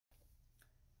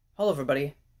Hello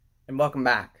everybody, and welcome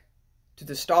back to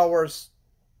the Star Wars...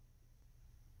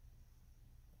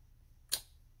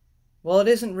 Well, it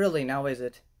isn't really now, is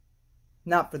it?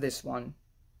 Not for this one.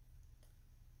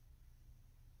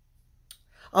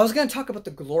 I was going to talk about the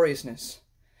gloriousness,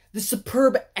 the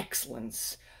superb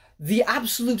excellence, the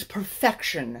absolute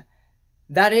perfection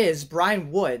that is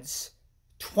Brian Wood's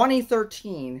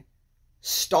 2013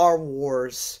 Star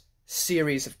Wars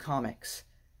series of comics.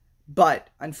 But,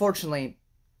 unfortunately,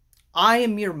 I, a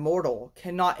mere mortal,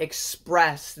 cannot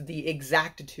express the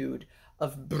exactitude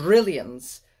of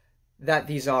brilliance that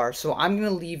these are. So I'm going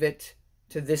to leave it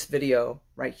to this video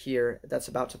right here that's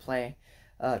about to play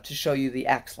to show you the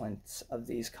excellence of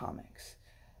these comics.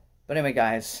 But anyway,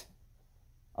 guys,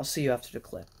 I'll see you after the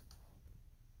clip.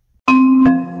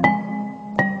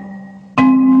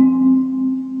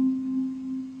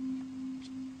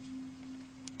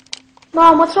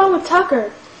 Mom, what's wrong with Tucker?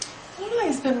 Oh,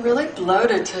 he's been really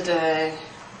bloated today.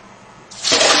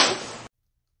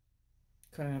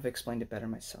 Couldn't have explained it better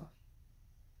myself.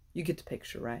 You get the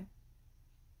picture, right?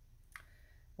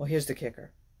 Well, here's the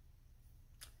kicker.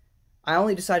 I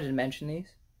only decided to mention these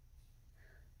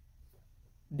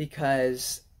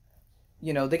because,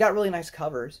 you know, they got really nice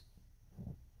covers.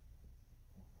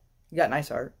 You got nice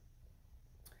art.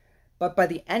 But by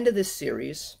the end of this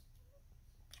series,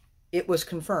 it was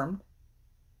confirmed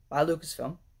by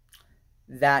Lucasfilm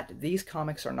that these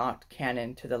comics are not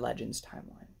canon to the Legends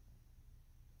timeline.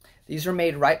 These were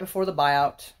made right before the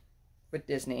buyout with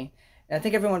Disney, and I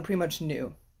think everyone pretty much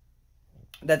knew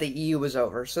that the EU was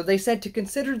over. So they said to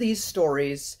consider these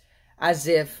stories as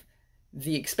if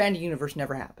the expanded universe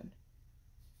never happened.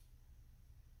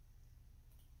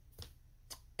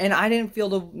 And I didn't feel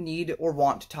the need or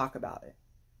want to talk about it,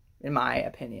 in my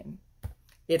opinion.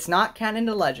 It's not canon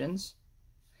to Legends,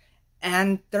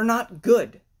 and they're not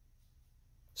good.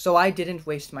 So I didn't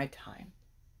waste my time.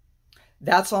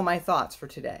 That's all my thoughts for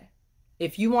today.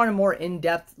 If you want a more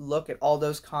in-depth look at all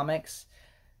those comics,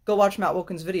 go watch Matt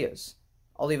Wilkins' videos.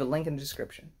 I'll leave a link in the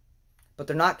description. But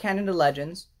they're not canon to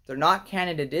Legends. They're not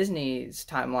canon to Disney's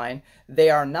timeline. They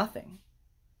are nothing.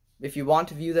 If you want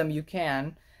to view them, you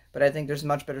can. But I think there's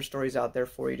much better stories out there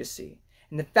for you to see.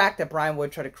 And the fact that Brian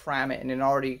Wood tried to cram it in an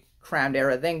already crammed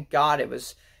era, thank God it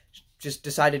was just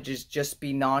decided to just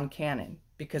be non-canon.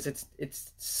 Because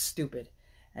it's stupid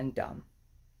and dumb.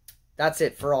 That's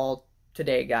it for all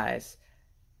today, guys.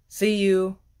 See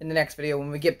you in the next video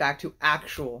when we get back to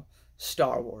actual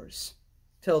Star Wars.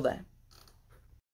 Till then.